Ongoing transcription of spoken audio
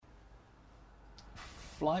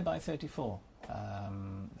Flyby34.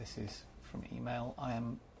 This is from email. I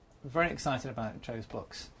am very excited about Joe's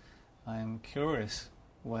books. I am curious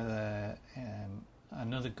whether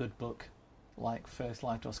another good book like First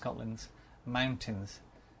Light or Scotland's Mountains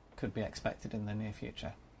could be expected in the near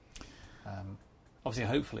future. Obviously,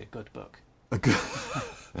 hopefully a good book. A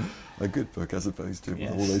good book, as opposed to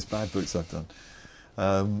all those bad books I've done.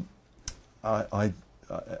 I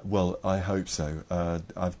hope so.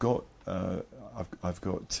 I've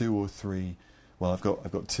got two or three. Well, I've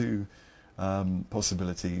got two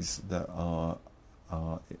possibilities that are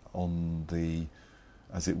on the,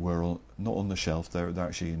 as it were, not on the shelf. They're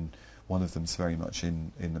actually in. One of them's very much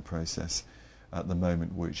in the process at the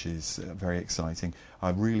moment, which is very exciting. I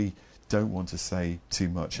really don't want to say too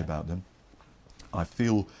much about them. I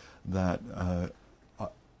feel that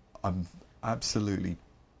I'm absolutely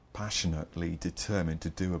passionately determined to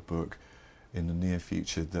do a book in the near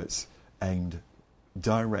future that's aimed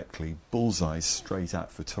directly, bullseye, straight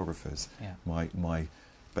at photographers,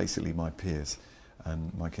 basically my peers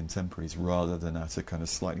and my contemporaries, rather than at a kind of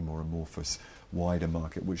slightly more amorphous, wider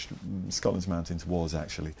market, which Scotland's Mountains was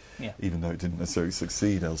actually, even though it didn't necessarily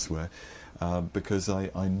succeed elsewhere, because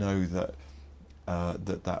I know that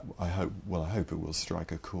I hope it will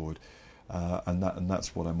strike a chord, and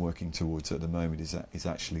that's what I'm working towards at the moment, is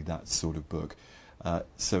actually that sort of book.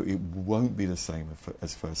 So it won't be the same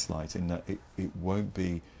as First Light, in that it won't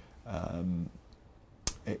be.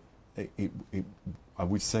 I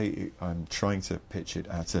would say I'm trying to pitch it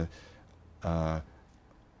at a,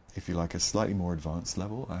 if you like, a slightly more advanced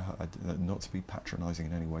level. Not to be patronising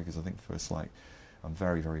in any way, because I think First Light, I'm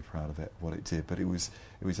very, very proud of it, what it did. But it was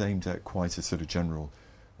aimed at quite a sort of general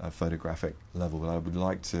photographic level. But I would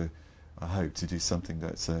like to, I hope, to do something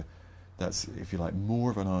that's if you like,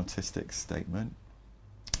 more of an artistic statement,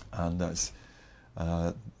 and that's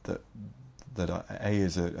that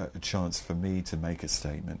is a chance for me to make a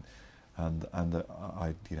statement, and that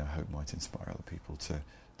I hope might inspire other people to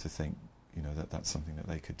think that's something that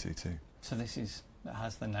they could do too. So this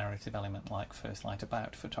has the narrative element like First Light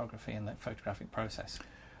about photography and the photographic process,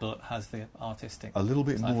 but has the artistic a little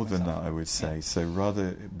bit more than that, I would say. So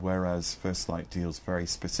whereas First Light deals very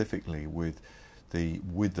specifically with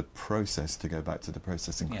the process, to go back to the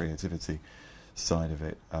process and creativity side of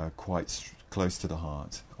it, quite close to the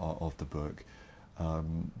heart of the book.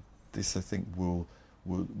 This, I think, will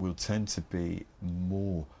tend to be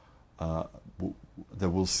more. There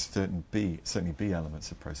will certainly be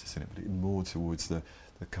elements of process in it, but more towards the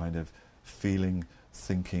kind of feeling,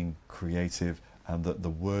 thinking, creative, and that the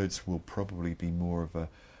words will probably be more of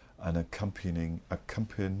an accompanying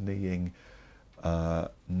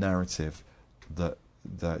narrative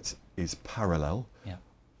that is parallel,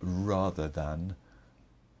 rather than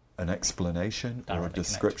an explanation or a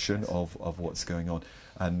description of what's going on,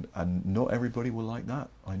 and not everybody will like that.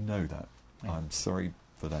 I know that. I'm sorry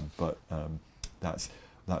for them, but that's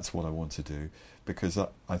what I want to do, because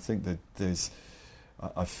I think that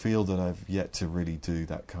I feel that I've yet to really do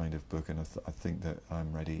that kind of book, and I think that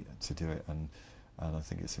I'm ready to do it, and I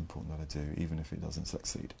think it's important that I do, even if it doesn't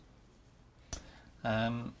succeed.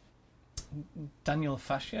 Daniel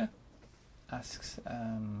Fascia asks,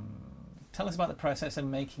 tell us about the process of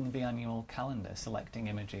making the annual calendar, selecting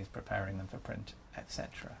images, preparing them for print,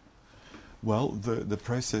 etc. Well, the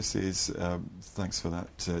process is, thanks for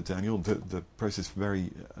that, Daniel. The process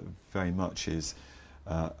very much is,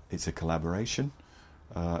 it's a collaboration.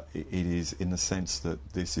 It is in the sense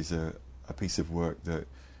that this is a piece of work that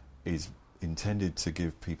is intended to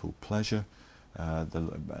give people pleasure,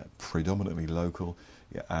 predominantly local,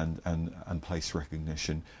 and place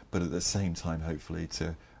recognition, but at the same time, hopefully,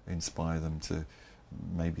 to inspire them to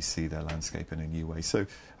maybe see their landscape in a new way. So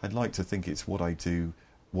I'd like to think it's what I do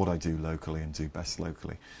locally and do best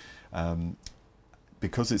locally.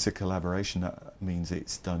 Because it's a collaboration, that means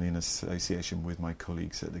it's done in association with my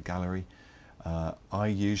colleagues at the gallery. I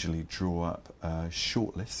usually draw up a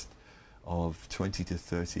short list of 20 to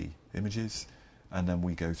 30 images, and then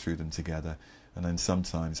we go through them together. And then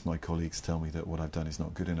sometimes my colleagues tell me that what I've done is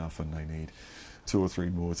not good enough and they need 2 or 3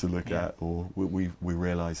 more to look at, or we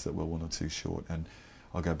realise that we're 1 or 2 short, and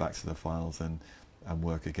I'll go back to the files and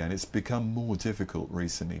work again. It's become more difficult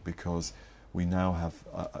recently because we now have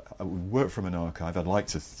we work from an archive. I'd like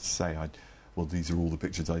to say these are all the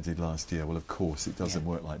pictures I did last year. Well, of course it doesn't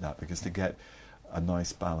work like that, because to get a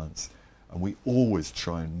nice balance, and we always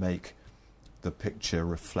try and make the picture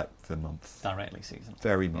reflect the month directly, season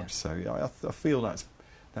very much so. I feel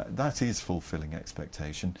that is fulfilling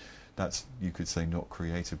expectation. That's, you could say, not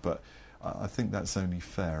creative, but I think that's only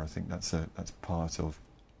fair. I think that's part of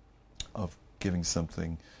giving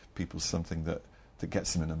people something that that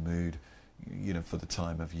gets them in a mood, for the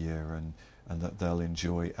time of year, and that they'll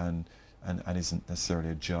enjoy, and isn't necessarily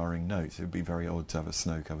a jarring note. It would be very odd to have a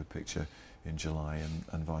snow-covered picture in July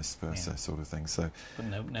and vice versa, sort of thing. So, but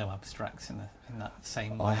no abstracts in that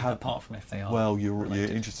same way, apart from if they are. Well, you're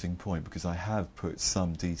interesting point, because I have put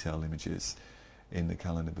some detail images in the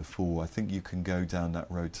calendar before. I think you can go down that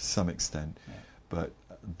road to some extent, but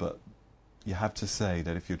you have to say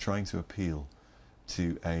that if you're trying to appeal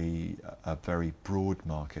to a very broad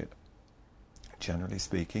market, generally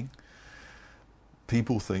speaking,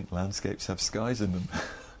 people think landscapes have skies in them.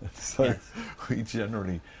 So we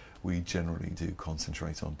generally do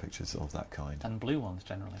concentrate on pictures of that kind. And blue ones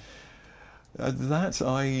generally. That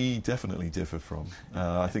I definitely differ from.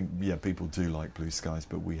 I think, people do like blue skies,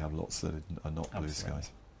 but we have lots that are not blue skies.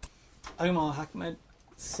 Omar Ahmed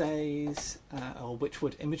says, or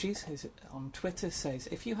Witchwood Images on Twitter says,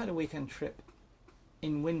 if you had a weekend trip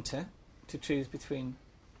in winter to choose between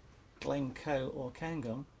Glencoe or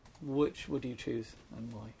Cairngorm, which would you choose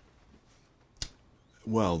and why?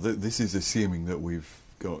 Well, this is assuming that we've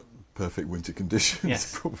got perfect winter conditions,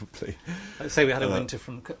 yes. Probably. Let's say we had a winter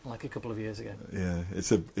from like a couple of years ago. Yeah,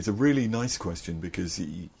 it's a really nice question, because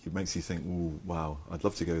it makes you think, oh, wow, I'd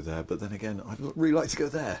love to go there, but then again, I'd really like to go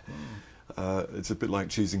there. It's a bit like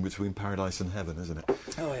choosing between paradise and heaven, isn't it?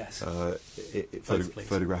 Oh, yes.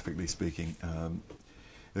 Photographically speaking.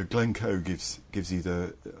 Glencoe gives you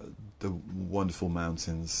the wonderful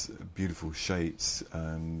mountains, beautiful shapes,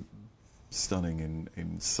 stunning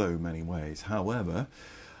in so many ways. However,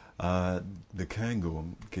 the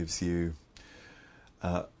Cairngorm gives you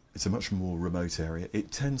it's a much more remote area.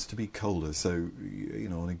 It tends to be colder, so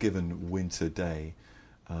on a given winter day,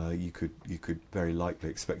 you could very likely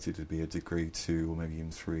expect it to be a degree 2 or maybe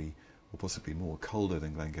even 3 or possibly more colder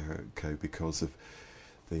than Glencoe, because of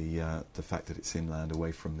the fact that it's inland,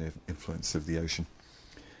 away from the influence of the ocean,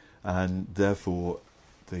 and therefore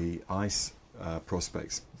the ice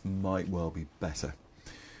prospects might well be better.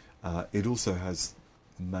 It also has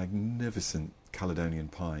magnificent Caledonian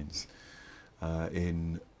pines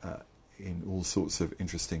in all sorts of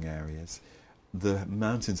interesting areas. The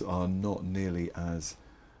mountains are not nearly as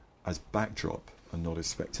backdrop, and not as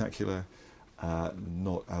spectacular,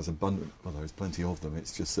 not as abundant. Well, there's plenty of them.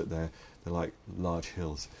 It's just that they're like large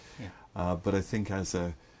hills. Yeah. But I think as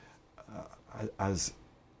a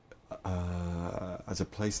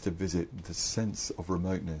place to visit, the sense of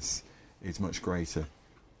remoteness is much greater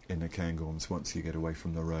in the Cairngorms once you get away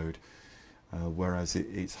from the road, whereas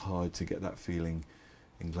it's hard to get that feeling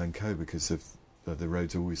in Glencoe because of the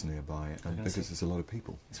road's always nearby, and because there's a lot of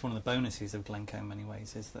people. It's one of the bonuses of Glencoe in many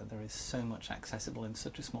ways, is that there is so much accessible in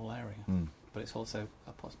such a small area, but it's also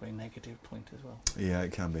a possibly negative point as well. Yeah,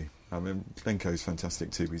 it can be. I mean, Glencoe's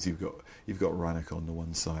fantastic too, because you've got Rannoch on the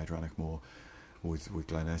one side, Rannoch Moor, with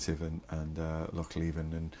Glen Etive and Loch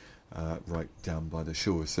Leven, and right down by the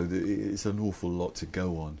shore. So it's an awful lot to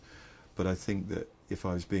go on. But I think that if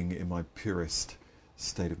I was being in my purest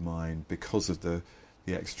state of mind, because of the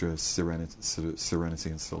extra serenity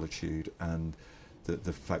and solitude, and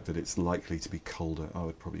the fact that it's likely to be colder, I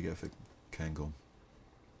would probably go for Cairngorm.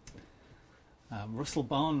 Russell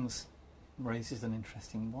Barnes raises an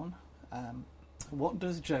interesting one. What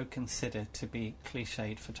does Joe consider to be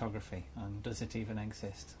cliched photography, and does it even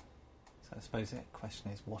exist? So I suppose the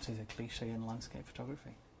question is, what is a cliche in landscape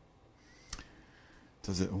photography?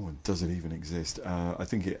 Does it even exist? I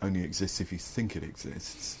think it only exists if you think it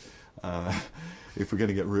exists. If we're going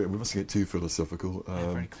to get we mustn't get too philosophical.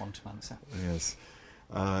 Very quantum answer. Yes.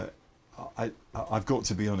 I've got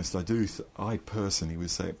to be honest. I personally would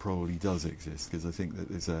say it probably does exist, because I think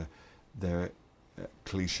that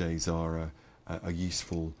cliches are a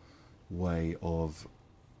useful way of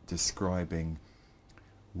describing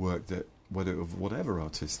work that, whether of whatever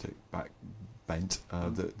artistic bent,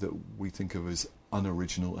 that we think of as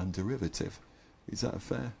unoriginal and derivative. Is that a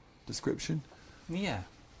fair description? Yeah.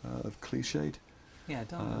 Of cliched? Yeah,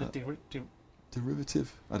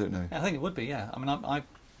 derivative? I don't know. Yeah, I think it would be, yeah. I mean,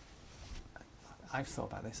 I've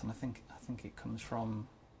thought about this, and I think it comes from...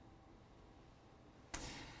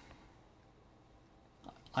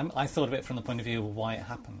 I thought of it from the point of view of why it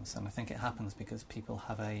happens, and I think it happens because people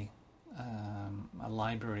have a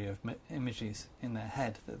library of images in their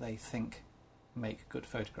head that they think make good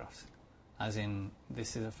photographs, as in,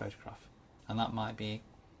 this is a photograph, and that might be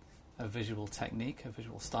a visual technique, a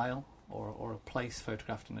visual style, or a place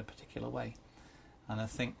photographed in a particular way. And I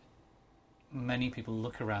think many people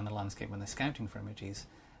look around the landscape when they're scouting for images,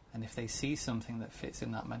 and if they see something that fits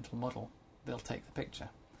in that mental model, they'll take the picture.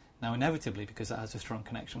 Now, inevitably, because it has a strong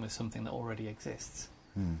connection with something that already exists,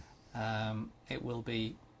 it will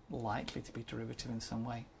be likely to be derivative in some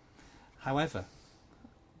way. However,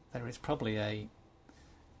 there is probably a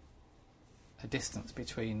distance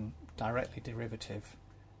between directly derivative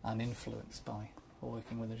and influenced by, or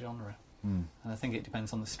working with a genre. Mm. And I think it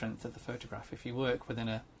depends on the strength of the photograph. If you work within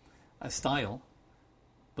a style,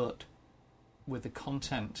 but with the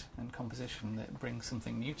content and composition that brings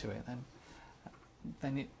something new to it,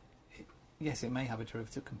 then yes, it may have a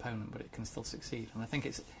derivative component, but it can still succeed. And I think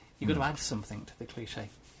you've got to add something to the cliche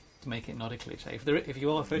to make it not a cliche. If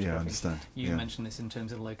you are photographing, you mentioned this in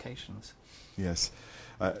terms of locations. Yes,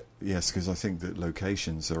 yes, because I think that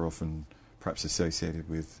locations are often perhaps associated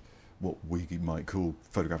with what we might call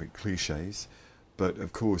photographic cliches, but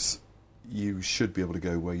of course you should be able to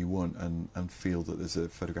go where you want and feel that there's a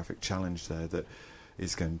photographic challenge there that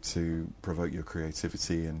is going to provoke your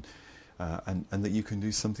creativity and that you can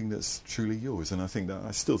do something that's truly yours. And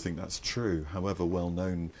I still think that's true, however well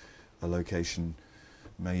known a location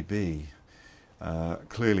may be.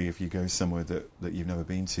 Clearly, if you go somewhere that you've never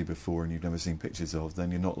been to before and you've never seen pictures of, then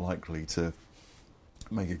you're not likely to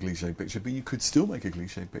make a cliche picture. But you could still make a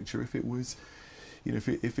cliche picture if it was,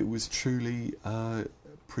 if it was truly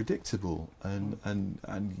predictable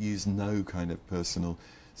and use no kind of personal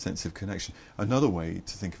sense of connection. Another way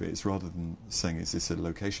to think of it is, rather than saying is this a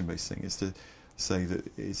location-based thing, is to say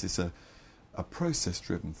that is this a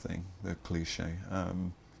process-driven thing, the cliche.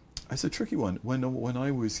 It's a tricky one. When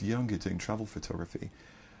I was younger doing travel photography,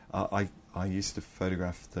 I used to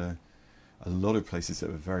photograph a lot of places that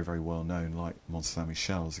were very, very well known, like Mont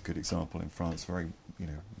Saint-Michel is a good example in France. Very,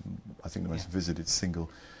 I think the most visited single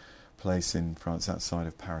place in France outside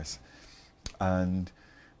of Paris. And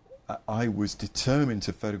I was determined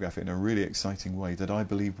to photograph it in a really exciting way that I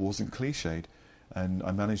believe wasn't cliched. And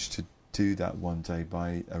I managed to do that one day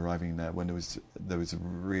by arriving there when there was a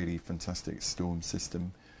really fantastic storm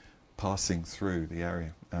system passing through the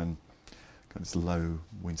area, and kind of low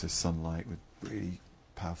winter sunlight with really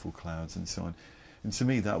powerful clouds and so on. And to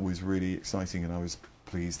me that was really exciting, and I was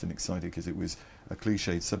pleased and excited because it was a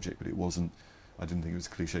cliched subject, but I didn't think it was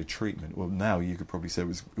cliche treatment. Well, now you could probably say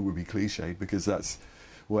it would be cliched because that's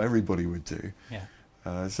what everybody would do.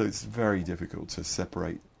 Yeah. So it's very difficult to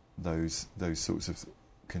separate those sorts of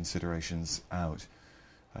considerations out.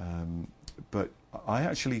 But I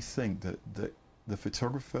actually think that the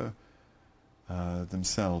photographer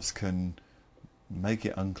themselves can make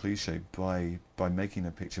it uncliched by making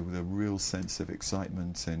a picture with a real sense of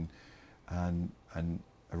excitement and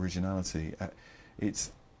originality.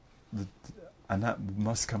 And that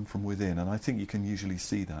must come from within, and I think you can usually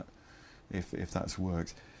see that if that's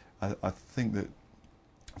worked. I think that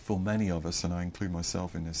for many of us, and I include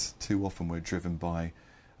myself in this, too often we're driven by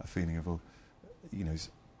a feeling of,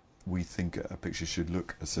 we think a picture should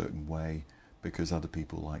look a certain way because other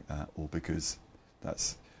people like that, or because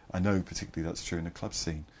I know particularly that's true in the club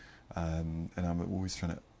scene, and I'm always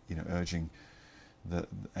trying to, urging that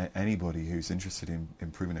anybody who's interested in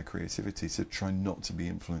improving their creativity to try not to be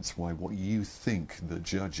influenced by what you think the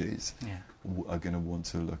judges are going to want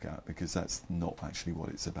to look at, because that's not actually what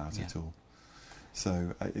it's about at all.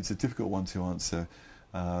 So it's a difficult one to answer,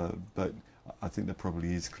 but I think there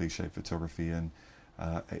probably is cliche photography, and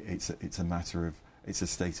it's a matter of, it's a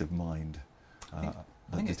state of mind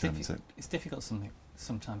that determines it. It's difficult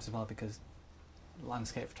sometimes as well, because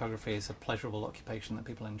landscape photography is a pleasurable occupation that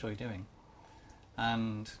people enjoy doing,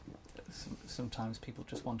 and sometimes people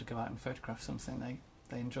just want to go out and photograph something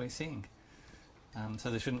they enjoy seeing. So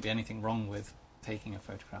there shouldn't be anything wrong with taking a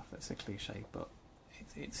photograph that's a cliche, but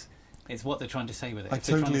it's what they're trying to say with it. I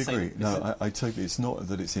totally agree. No, I totally. It's not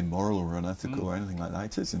that it's immoral or unethical or anything like that.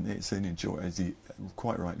 It isn't. It's as you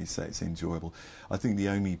quite rightly say, it's enjoyable. I think the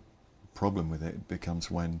only problem with it becomes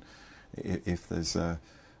if there's an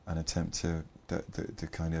attempt to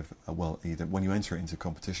kind of either when you enter it into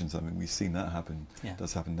competitions. I mean, we've seen that happen. Yeah.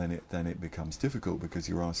 Does happen. Then it becomes difficult because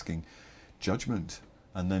you're asking judgment,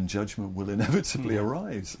 and then judgment will inevitably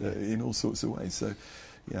arise in all sorts of ways. So,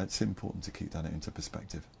 it's important to keep that into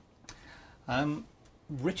perspective.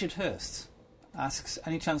 Richard Hurst asks,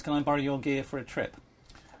 any chance can I borrow your gear for a trip?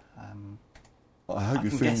 I hope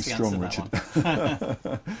you're feeling strong, Richard.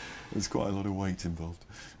 There's quite a lot of weight involved.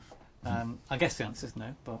 I guess the answer is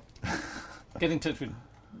no, but get in touch with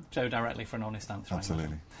Joe directly for an honest answer.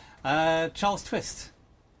 Absolutely. Charles Twist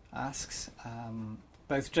asks,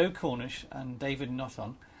 both Joe Cornish and David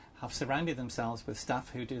Notton have surrounded themselves with staff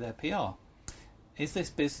who do their PR. Is this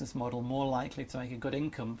business model more likely to make a good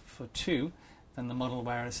income for two than the model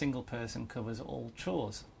where a single person covers all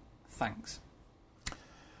chores? Thanks.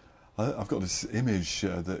 I've got this image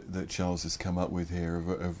that Charles has come up with here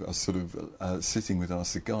of us sort of sitting with our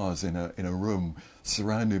cigars in a room,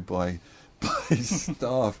 surrounded by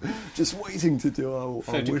staff, just waiting to do our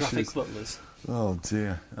Photographic wishes. butlers. Oh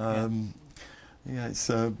dear. Yeah, it's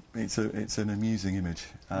an amusing image.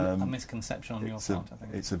 A misconception on your part, I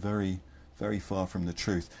think. It's a very, very far from the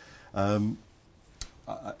truth. I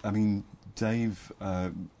mean, Dave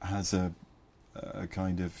has a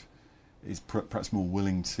kind of is perhaps more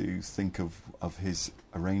willing to think of his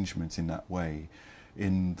arrangement in that way,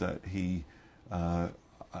 in that he.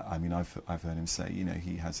 I mean, I've heard him say, you know,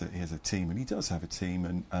 he has a team, and he does have a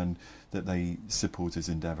team, and that they support his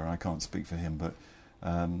endeavour. I can't speak for him, but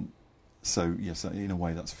so yes, in a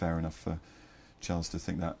way, that's fair enough for Charles to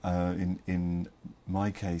think that. In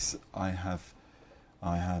my case, I have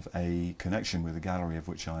a connection with a gallery of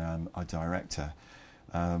which I am a director,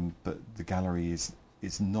 but the gallery is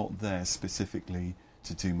not there specifically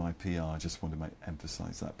to do my PR. I just want to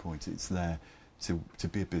emphasise that point. It's there to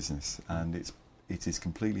be a business, and it is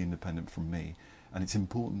completely independent from me, and it's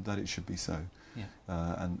important that it should be so,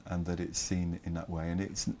 and that it's seen in that way. And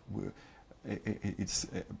it's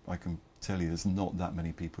I can tell you, there's not that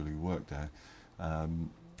many people who work there,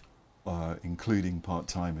 including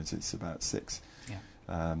part-timers. It's about 6.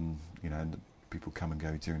 You know, and people come and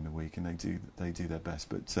go during the week, and they do their best.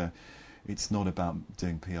 But it's not about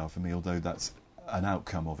doing PR for me, although that's an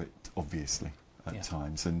outcome of it, obviously, at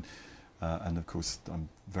times. And of course, I'm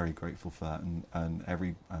very grateful for that, and I'm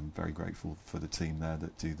very grateful for the team there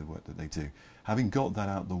that do the work that they do. Having got that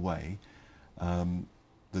out of the way,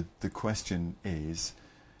 the question is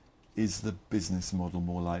the business model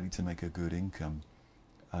more likely to make a good income?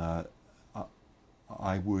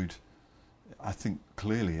 I think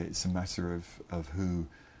clearly it's a matter of who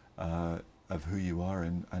you are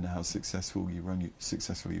and how successfully you run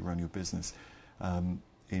your business.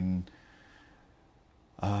 It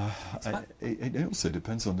also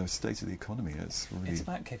depends on the state of the economy. It's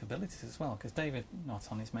about capabilities as well, because David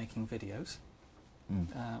Notton is making videos.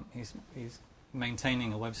 He's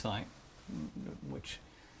maintaining a website which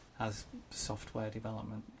has software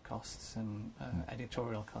development costs and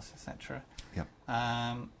editorial costs, etc.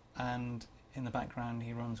 And in the background,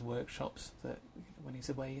 he runs workshops that, when he's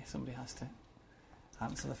away, somebody has to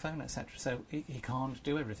answer the phone, etc. So he can't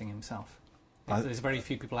do everything himself. There's very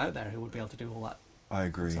few people out there who would be able to do all that. I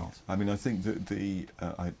agree. themselves. I mean, I think that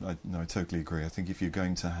I totally agree. I think if you're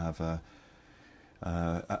going to have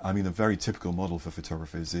I mean, a very typical model for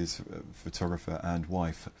photographers is photographer and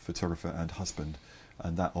wife, photographer and husband,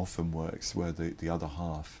 and that often works where the other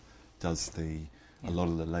half does a lot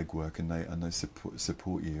of the legwork, and they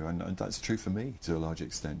support you, and that's true for me to a large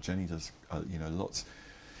extent. Jenny does lots.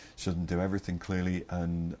 She doesn't do everything clearly,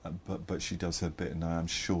 but she does her bit, and I'm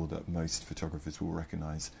sure that most photographers will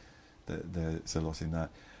recognise that there's a lot in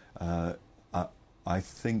that. I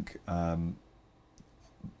think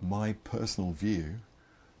my personal view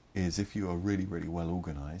is, if you are really, really well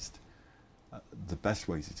organised, the best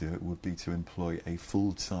way to do it would be to employ a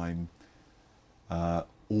full-time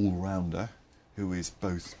all-rounder who is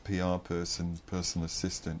both PR person, personal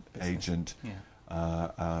assistant, agent,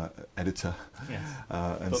 editor,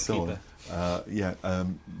 and so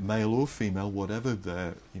on. Male or female, whatever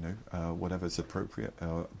whatever's appropriate,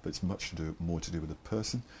 but it's much more to do with the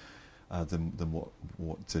person than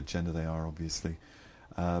what gender they are, obviously,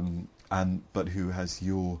 but who has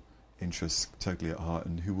your interests totally at heart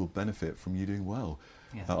and who will benefit from you doing well.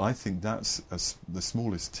 I think that's the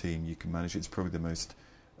smallest team you can manage. It's probably the most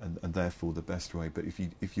and therefore the best way. But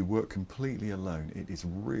if you work completely alone, it is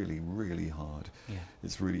really, really hard.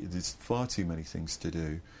 There's far too many things to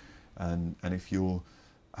do, and if you're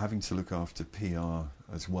having to look after PR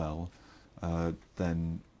as well,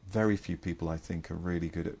 then very few people, I think, are really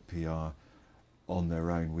good at PR on their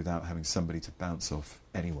own without having somebody to bounce off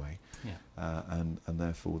anyway. And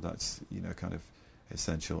therefore that's kind of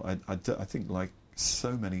essential. I think, like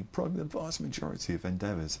so many, probably the vast majority of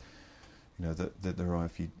endeavours, that there are,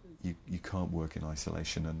 if you can't work in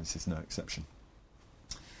isolation, and this is no exception.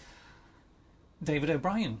 David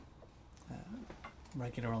O'Brien,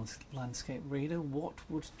 regular on Landscape Reader, what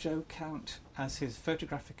would Joe count as his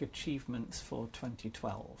photographic achievements for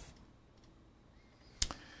 2012?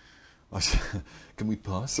 Can we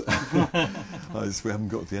pass? We haven't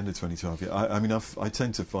got to the end of 2012 yet. I mean, I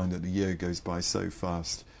tend to find that the year goes by so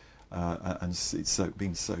fast, and it's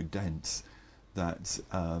been so dense that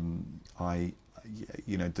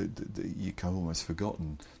you can almost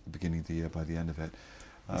forgotten the beginning of the year by the end of it.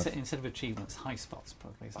 Instead of achievements, high spots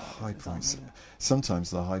probably. High points.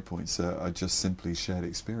 Sometimes the high points are just simply shared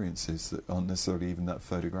experiences that aren't necessarily even that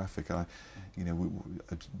photographic. I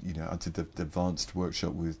did the advanced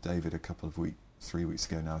workshop with David 3 weeks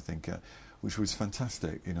ago now, I think, which was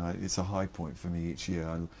fantastic. It's a high point for me each year.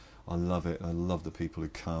 I love it. I love the people who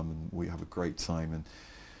come, and we have a great time.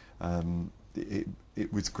 And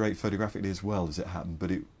it was great photographically as well as it happened,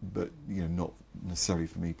 but not necessarily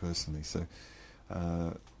for me personally. So.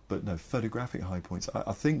 But no, photographic high points.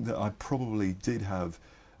 I think that I probably did have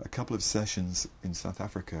a couple of sessions in South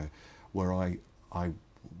Africa where I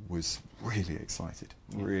was really excited,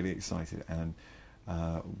 and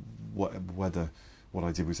whether what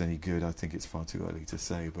I did was any good, I think it's far too early to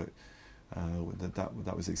say. But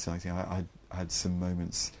that was exciting. I had some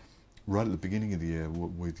moments right at the beginning of the year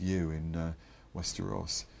with you in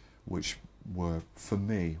Westeros, which were for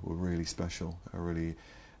me really special, really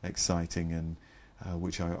exciting, and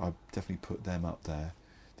which I definitely put them up there.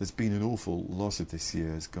 There's been an awful lot of this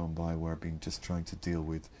year has gone by where I've been just trying to deal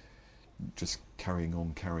with just carrying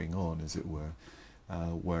on, as it were,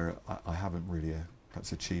 where I haven't really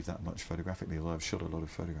perhaps achieved that much photographically, although I've shot a lot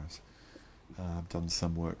of photographs. I've done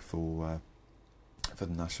some work for the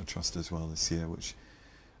National Trust as well this year, which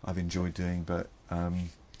I've enjoyed doing. But I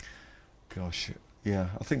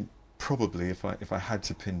think probably if I had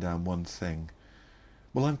to pin down one thing.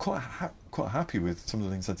 Well, I'm quite happy with some of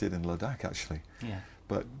the things I did in Ladakh, actually. Yeah.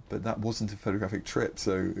 But that wasn't a photographic trip,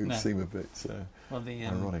 so it would seem a bit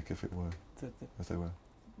ironic if it were. If they were.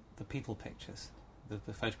 The people pictures,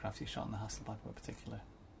 the photographs you shot in the Hasselblad were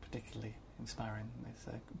particularly inspiring. There's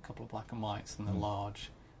a couple of black and whites and the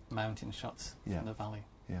large mountain shots from the valley.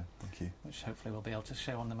 Yeah, thank you. Which hopefully we'll be able to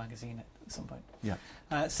show on the magazine at some point. Yeah.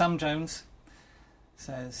 Sam Jones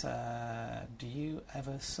says, do you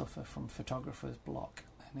ever suffer from photographer's block?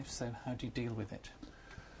 And if so, how do you deal with it?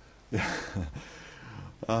 Yeah,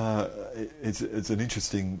 it's an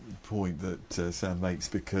interesting point that Sam makes,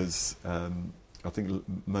 because I think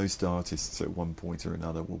most artists at one point or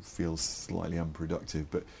another will feel slightly unproductive,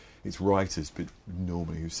 but it's writers but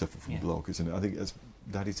normally who suffer from block, isn't it? I think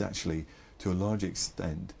that is actually, to a large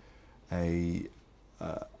extent, I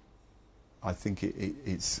think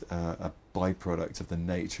it's a byproduct of the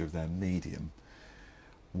nature of their medium.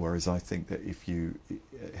 Whereas I think that if you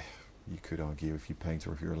could argue, if you paint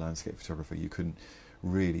or if you're a landscape photographer, you couldn't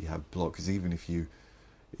really have block, because even if you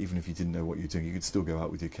didn't know what you're doing, you could still go out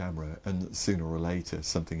with your camera, and sooner or later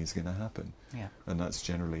something is going to happen. Yeah. And that's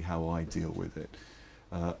generally how I deal with it.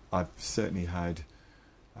 I've certainly had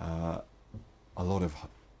a lot of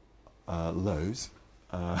lows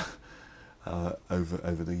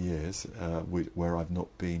over the years where I've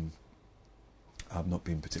not been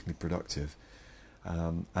particularly productive,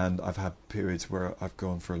 and I've had periods where I've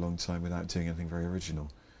gone for a long time without doing anything very original,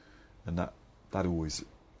 and that always,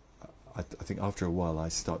 I think after a while I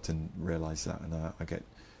start to realise that, and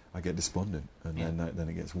I get despondent, and then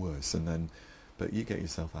it gets worse, but you get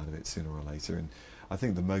yourself out of it sooner or later. And I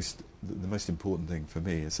think the most important thing for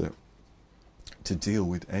me is to deal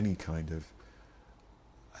with any kind of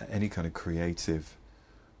creative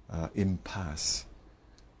impasse.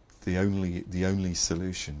 The only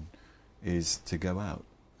solution is to go out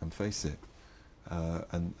and face it,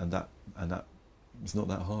 and that it's not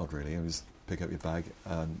that hard, really. It was pick up your bag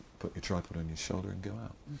and put your tripod on your shoulder and go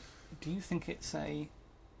out. Do you think it's a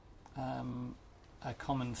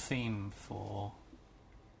common theme for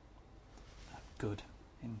good,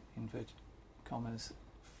 in inverted commas,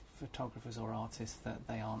 photographers or artists, that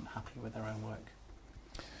they aren't happy with their own work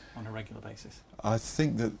on a regular basis? I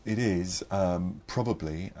think that it is,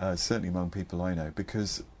 probably, certainly among people I know,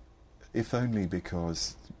 because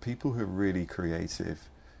people who are really creative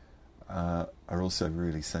are also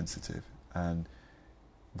really sensitive, and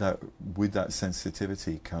that with that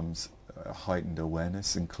sensitivity comes heightened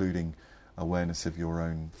awareness, including awareness of your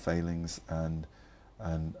own failings and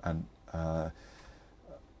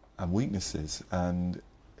weaknesses. And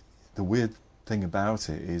the weird thing about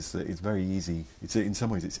it is that it's very easy. In some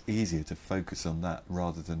ways, it's easier to focus on that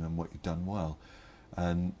rather than on what you've done well.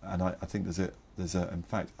 And I think there's in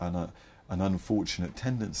fact an unfortunate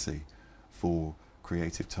tendency for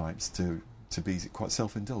creative types to be quite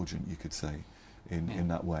self-indulgent, you could say, in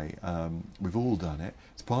that way. We've all done it.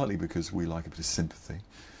 It's partly because we like a bit of sympathy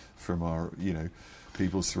from our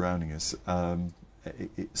people surrounding us.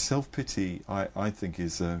 Self-pity, I think,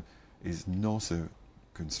 is not a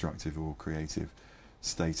constructive or creative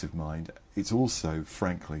state of mind. It's also,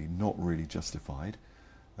 frankly, not really justified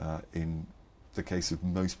in the case of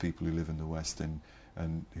most people who live in the West and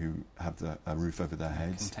and who have a roof over their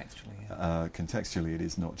heads. Contextually, it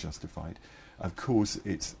is not justified. Of course,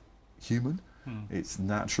 it's human, it's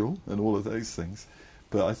natural, and all of those things.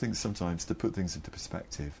 But I think sometimes to put things into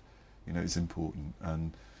perspective, is important.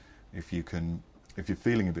 And if you're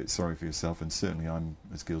feeling a bit sorry for yourself, and certainly I'm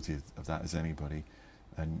as guilty of that as anybody,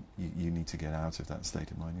 and you need to get out of that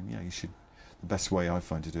state of mind, and you should. The best way I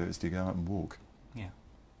find to do it is to go out and walk. Yeah,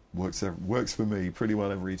 works for me pretty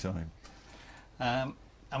well every time. And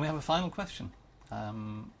we have a final question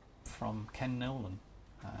from Ken Nolan,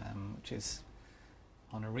 which is,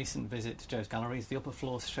 on a recent visit to Joe's galleries, the upper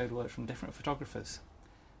floors showed work from different photographers.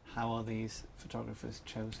 How are these photographers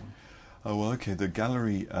chosen? Oh, well, okay. The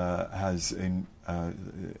gallery has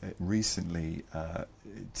recently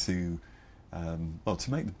to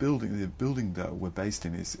make the building that we're based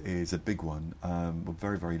in is a big one. We're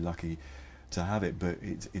very, very lucky to have it, but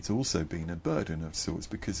it's also been a burden of sorts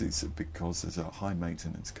because there's a high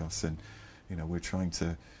maintenance costs, and we're trying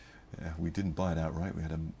to. We didn't buy it outright.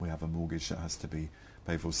 We have a mortgage that has to be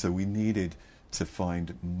paid for, so we needed to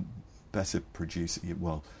find better produce.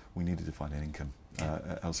 Well, we needed to find an income.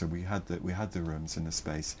 Also, we had the rooms and the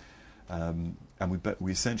space, and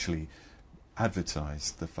we essentially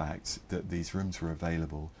advertised the fact that these rooms were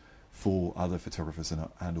available for other photographers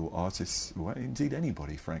and or artists, or indeed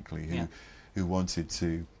anybody, frankly, who wanted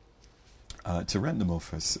to rent them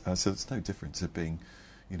off us. So it's no different to being,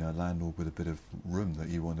 a landlord with a bit of room that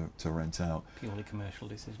you want to rent out. Purely commercial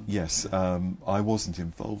decision. Yes, I wasn't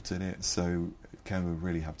involved in it, so Ken would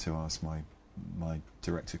really have to ask my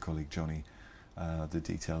director colleague Johnny the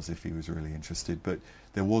details if he was really interested. But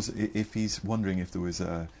there was, if he's wondering if there was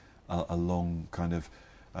a long kind of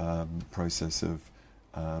process of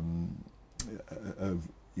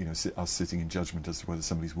us sitting in judgment as to whether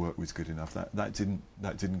somebody's work was good enough, that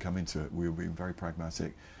didn't come into it. We were being very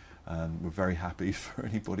pragmatic, and we're very happy for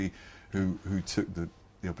anybody who took the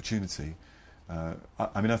opportunity.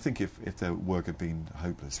 I think if their work had been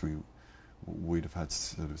hopeless, we'd have had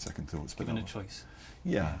sort of second thoughts. Given a choice.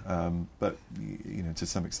 Yeah. But to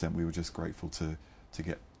some extent, we were just grateful to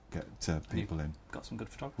get people in. Got some good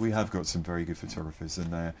photographers. We have got some very good photographers,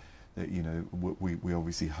 and we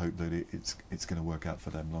obviously hope that it's going to work out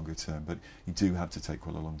for them longer term. But you do have to take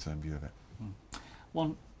quite a long term view of it.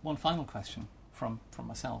 One final question from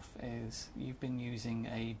myself is: you've been using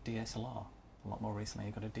a DSLR a lot more recently.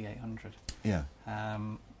 You've got a D800. Yeah.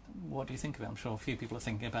 What do you think of it? I'm sure a few people are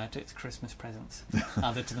thinking about it as Christmas presents,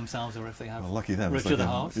 either to themselves or if they have. Well, lucky them. Rich of the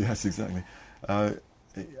heart. Yes, exactly.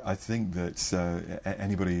 I think that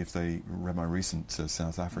anybody, if they read my recent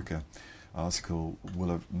South Africa article,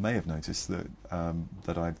 may have noticed that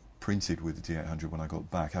that I printed with the D800 when I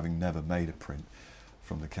got back, having never made a print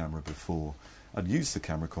from the camera before. I'd used the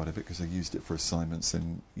camera quite a bit because I used it for assignments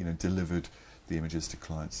and delivered the images to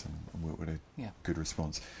clients and worked with a good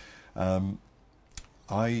response.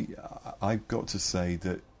 I've got to say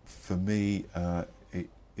that for me,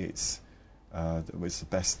 it's the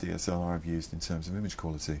best DSLR I've used in terms of image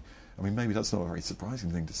quality. I mean, maybe that's not a very surprising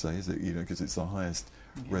thing to say, is it? Because it's the highest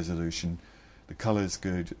resolution, the colour's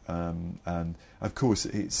good, and of course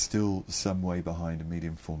it's still some way behind a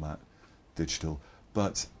medium format digital.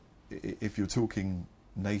 But if you're talking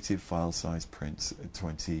native file size prints,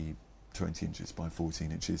 20 inches by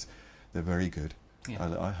 14 inches, they're very good.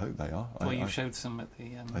 Yeah. I hope they are. Well, you showed some at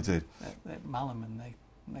the I did at Malham, and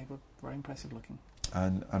they were very impressive looking.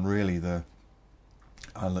 And really the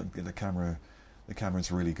camera. The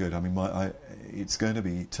camera's really good. I mean, it's going to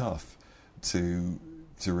be tough to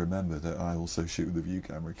remember that I also shoot with a view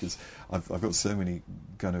camera, because I've got so many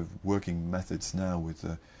kind of working methods now with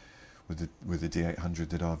the D800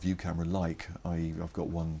 that are view camera like. I've got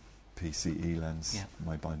one PCE lens,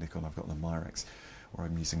 my by Nikon. I've got the Myrex, or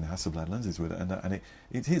I'm using the Hasselblad lenses with it, and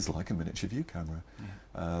it is like a miniature view camera.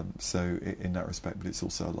 Yeah. So in that respect, but it's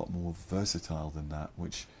also a lot more versatile than that,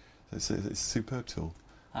 which it's a superb tool.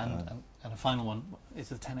 And a final one, is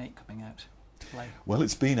the 10.8 coming out to play? Well,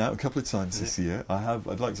 it's been out a couple of times this year.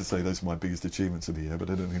 I'd like to say those are my biggest achievements of the year, but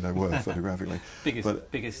I don't think they were photographically. Biggest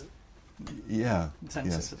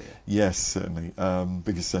sensors of the year. Yes, certainly.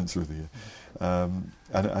 Biggest sensor of the year.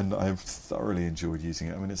 And I've thoroughly enjoyed using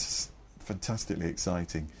it. I mean, it's fantastically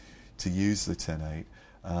exciting to use the 10.8.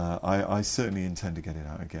 I certainly intend to get it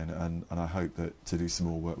out again, and I hope that to do some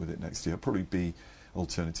more work with it next year. It'll probably be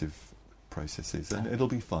alternative processes, and it'll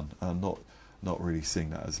be fun. I'm not really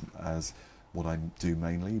seeing that as what I do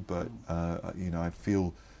mainly, but I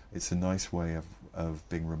feel it's a nice way of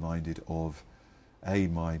being reminded of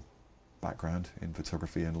my background in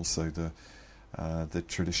photography, and also the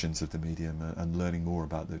traditions of the medium, and learning more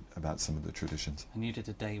about some of the traditions. And you did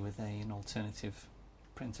a day with an alternative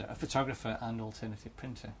printer, a photographer and alternative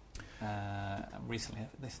printer. Recently,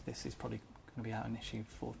 this is probably going to be out in issue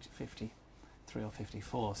 53 or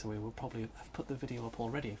 54, so we will probably have put the video up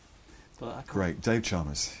already. But Great, Dave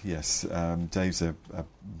Chalmers. Yes, Dave's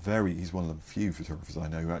he's one of the few photographers I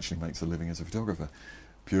know who actually makes a living as a photographer,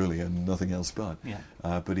 purely and nothing else but. Yeah.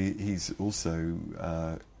 But he's also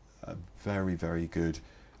a very, very good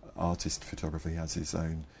artist photographer. He has his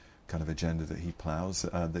own kind of agenda that he ploughs.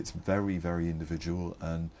 That's very, very individual,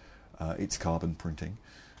 and it's carbon printing,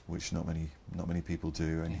 which not many people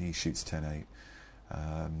do. And he shoots 10:8.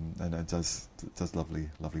 And it does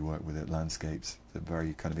lovely work with it. Landscapes, they're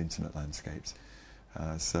very kind of intimate landscapes.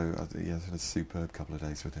 So yeah, it's a superb couple of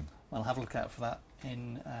days with him. Well, have a look out for that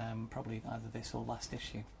in probably either this or last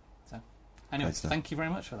issue. So, anyway, thank you very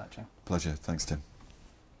much for that, Joe. Pleasure. Thanks, Tim.